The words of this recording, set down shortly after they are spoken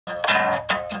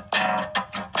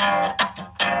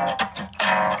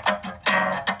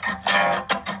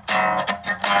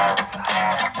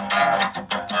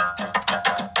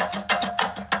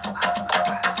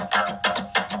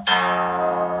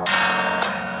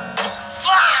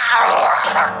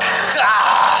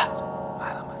Milamasylum.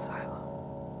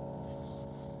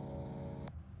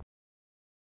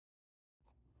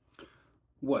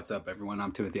 What's up, everyone?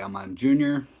 I'm Timothy Almon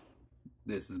Jr.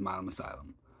 This is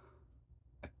Milamasylum.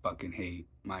 I fucking hate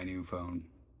my new phone.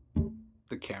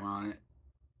 The camera on it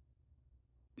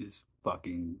is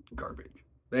fucking garbage.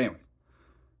 But anyways,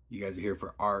 you guys are here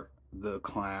for Art the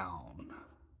Clown.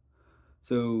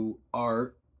 So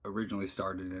Art originally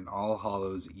started in All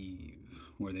Hallows Eve,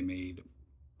 where they made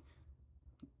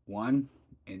 1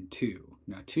 and 2.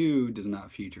 Now 2 does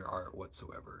not feature Art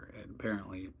whatsoever, and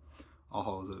apparently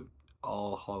All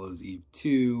Hallows Eve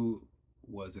 2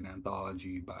 was an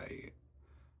anthology by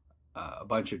a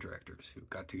bunch of directors who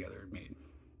got together and made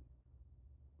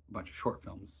a bunch of short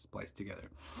films spliced together.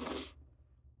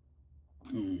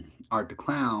 Art the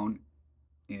Clown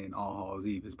in All Hallows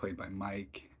Eve is played by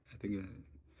Mike, I think,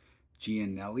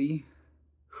 Gianelli,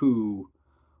 who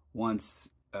once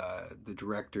the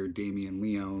director Damien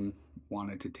Leone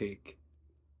wanted to take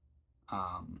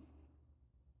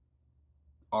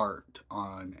Art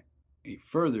on a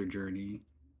further journey,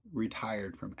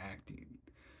 retired from acting.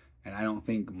 And I don't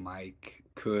think Mike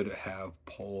could have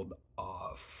pulled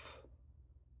off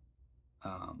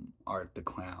Art the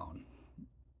Clown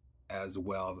as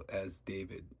well as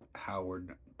David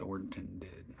Howard Thornton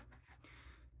did.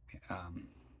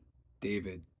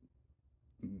 David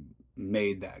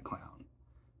made that clown.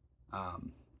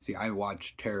 See, I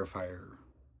watched Terrifier,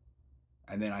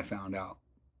 and then I found out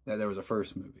that there was a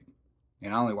first movie.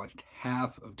 And I only watched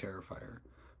half of Terrifier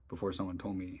before someone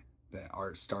told me that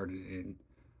Art started in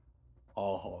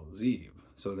All Hallows Eve.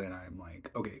 So then I'm like,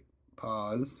 okay,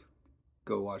 pause,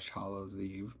 go watch Hallows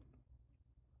Eve.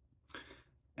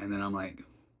 And then I'm like,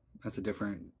 that's a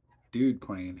different dude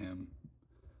playing him.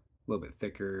 A little bit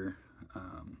thicker.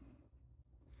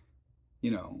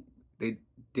 You know, they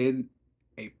did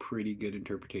a pretty good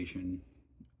interpretation.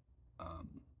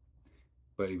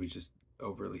 But he was just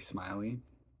overly smiley.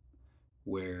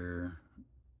 Where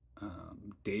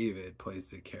David plays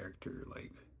the character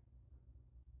like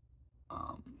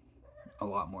a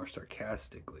lot more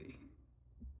sarcastically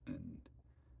and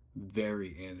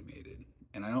very animated,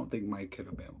 and I don't think Mike could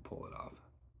have been able to pull it off.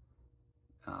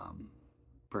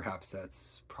 Perhaps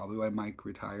that's probably why Mike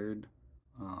retired,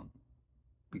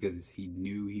 because he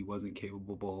knew he wasn't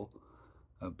capable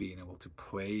of being able to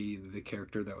play the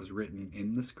character that was written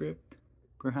in the script,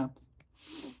 perhaps.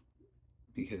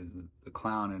 Because the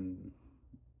clown and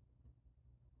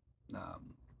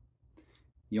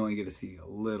you only get to see a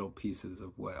little pieces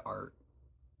of what Art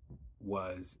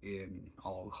was in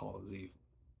All Hallows Eve,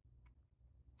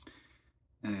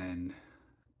 and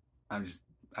I just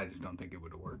don't think it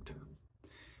would have worked.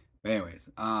 But anyways,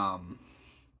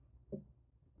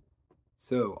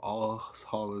 so All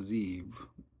Hallows Eve,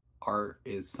 Art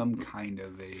is some kind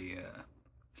of a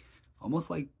almost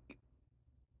like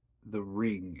The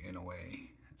Ring in a way.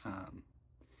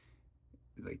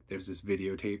 Like there's this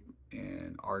videotape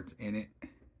and Art's in it,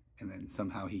 and then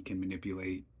somehow he can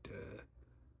manipulate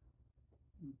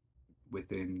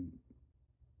within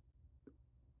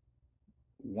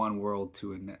one world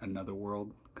to another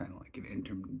world, kind of like an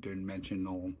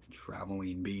interdimensional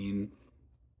traveling being,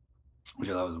 which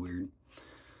I thought was weird,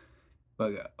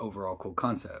 but overall cool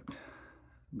concept.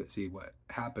 But see, what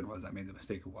happened was I made the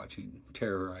mistake of watching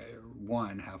Terrifier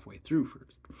 1 halfway through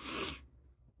first.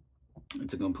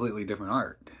 It's a completely different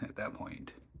Art at that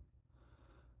point.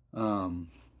 And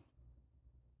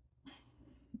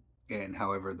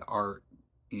however, the Art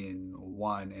in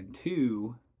 1 and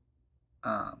 2,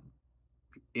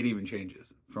 it even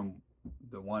changes from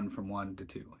 1 to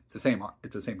 2. It's the same art,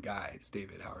 it's the same guy. It's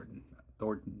David Howard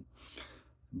Thornton,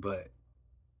 but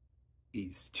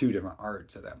he's 2 different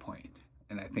Arts at that point.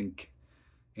 And I think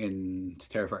in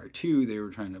Terrifier 2, they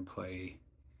were trying to play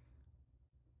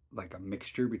like a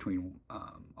mixture between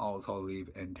All Hallows Eve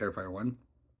and Terrifier 1,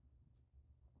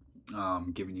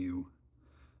 giving you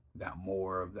that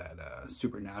more of that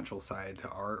supernatural side to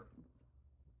Art,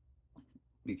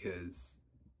 because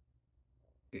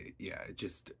it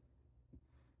just,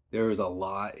 there was a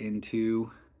lot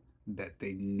into that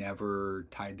they never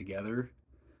tied together,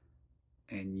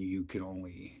 and you can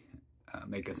only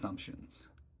make assumptions.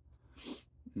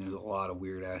 And there's a lot of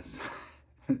weird ass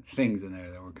things in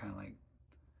there that were kind of like,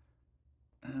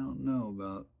 I don't know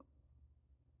about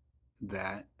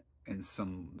that, and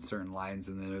some certain lines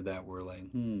in there that were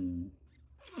like,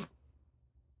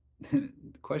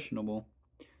 questionable.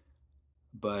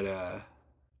 But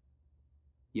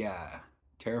yeah,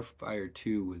 Terrifier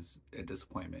 2 was a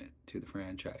disappointment to the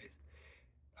franchise.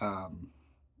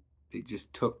 It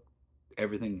just took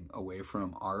everything away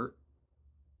from Art,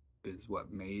 is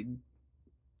what made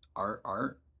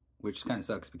art, which kind of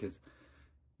sucks because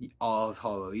All's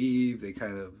Hollow Eve, they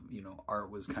kind of, you know,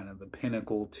 art was kind of the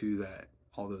pinnacle to that,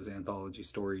 all those anthology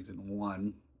stories in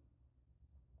one,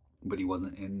 but he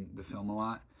wasn't in the film a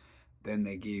lot. Then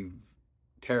they gave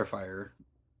Terrifier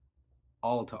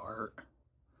all to art,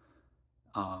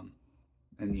 and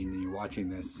then you're watching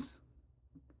this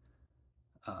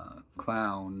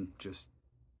clown just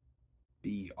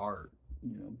be art,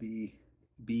 you know,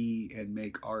 be and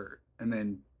make art, and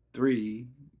then 3,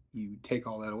 you take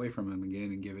all that away from him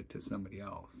again and give it to somebody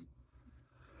else.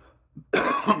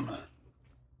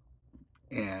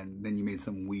 And then you made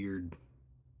some weird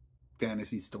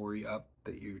fantasy story up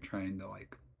that you're trying to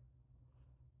like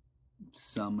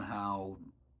somehow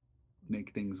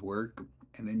make things work,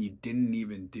 and then you didn't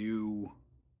even do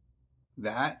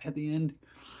that at the end.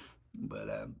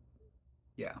 But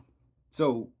yeah,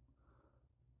 so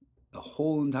the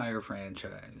whole entire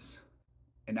franchise,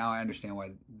 and now I understand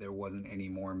why there wasn't any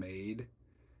more made.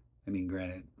 I mean,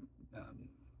 granted,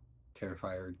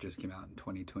 Terrifier just came out in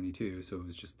 2022, so it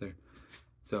was just there.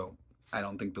 So I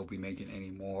don't think they'll be making any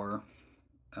more,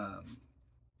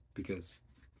 because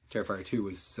Terrifier 2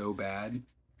 was so bad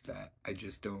that I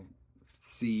just don't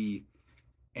see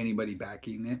anybody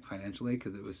backing it financially,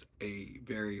 because it was a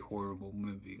very horrible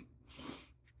movie.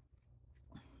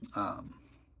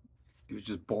 It was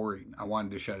just boring. I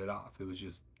wanted to shut it off. It was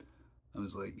just, I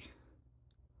was like,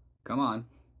 come on,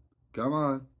 come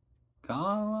on, come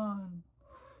on.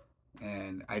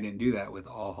 And I didn't do that with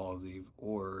All Hallows Eve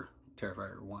or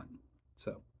Terrifier 1.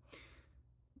 So,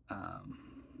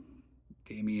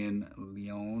 Damien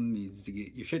Leone needs to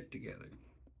get your shit together.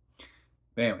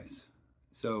 But anyways,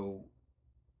 so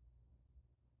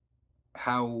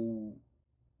how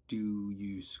do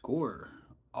you score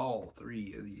all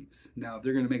 3 of these? Now, if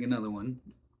they're going to make another one,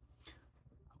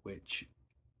 which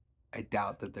I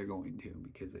doubt that they're going to,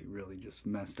 because they really just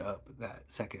messed up that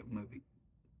second movie.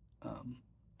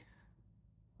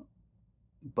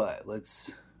 But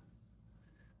let's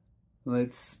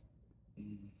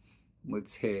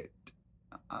hit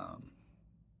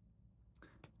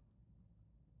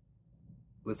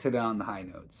let's hit on the high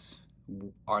notes.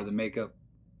 Are the makeup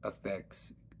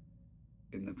effects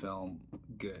in the film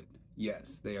good?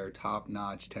 Yes, they are top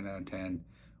notch, 10 out of 10,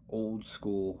 old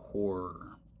school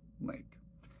horror, like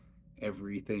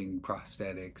everything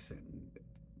prosthetics and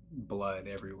blood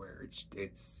everywhere.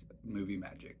 It's movie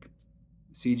magic.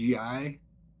 CGI,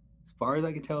 as far as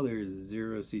I can tell, there is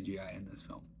 0 CGI in this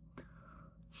film.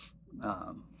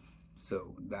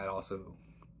 So that also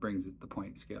brings the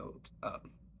point scale up.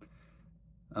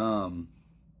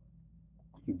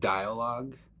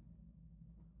 Dialogue,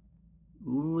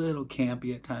 little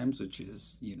campy at times, which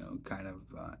is, you know, kind of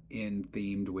in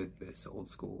themed with this old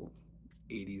school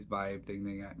 80s vibe thing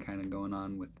they got kind of going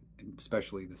on with,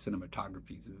 especially the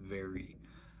cinematography is a very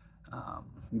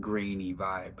grainy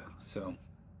vibe. So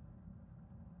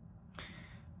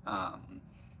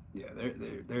yeah,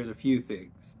 there's a few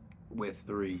things with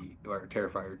 3 or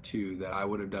Terrifier 2 that I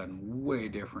would have done way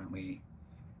differently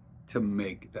to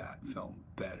make that film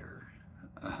better.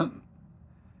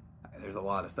 There's a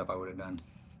lot of stuff I would have done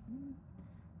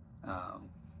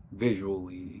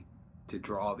visually to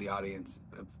draw the audience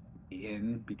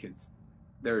in, because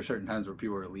there are certain times where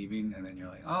people are leaving and then you're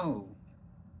like, oh,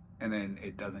 and then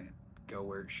it doesn't go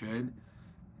where it should,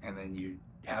 and then you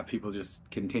have people just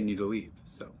continue to leave.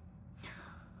 So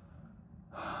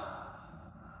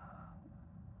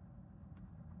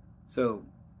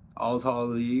All's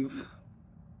Hallows Eve,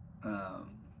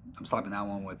 I'm slapping that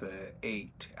one with a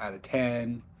 8 out of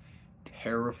 10.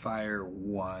 Terrifier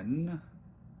 1,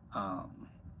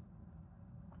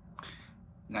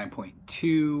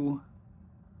 9.2,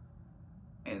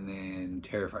 and then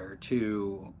Terrifier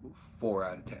 2, 4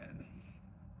 out of 10.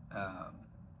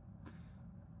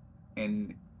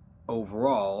 And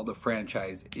overall, the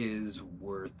franchise is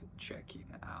worth checking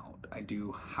out. I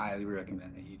do highly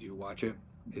recommend that you do watch it.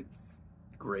 It's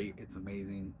great. It's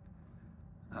amazing.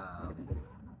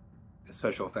 The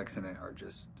special effects in it are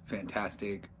just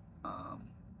fantastic.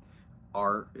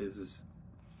 Art is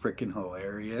freaking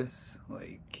hilarious.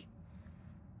 Like,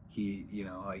 he, you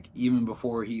know, like, even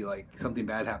before he, like, something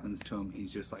bad happens to him,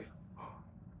 he's just like,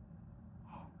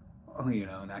 oh, you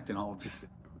know, and acting all just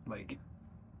like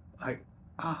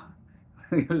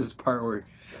there's this part where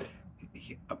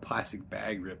a plastic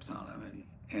bag rips on him,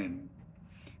 and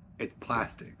it's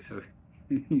plastic, so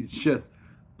he's just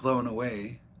blown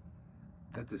away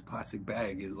that this plastic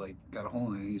bag is like got a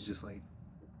hole in it. He's just like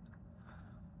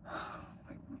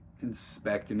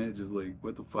inspecting it, just like,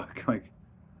 what the fuck, like,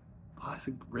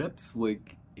 plastic rips,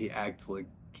 like, he acts like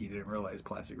he didn't realize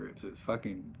plastic ribs. It was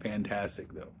fucking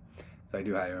fantastic though. So I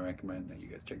do highly recommend that you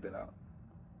guys check that out.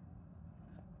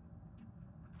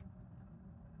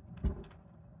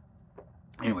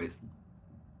 Anyways,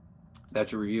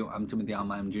 that's your review. I'm Timothy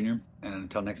Alma Jr. And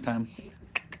until next time,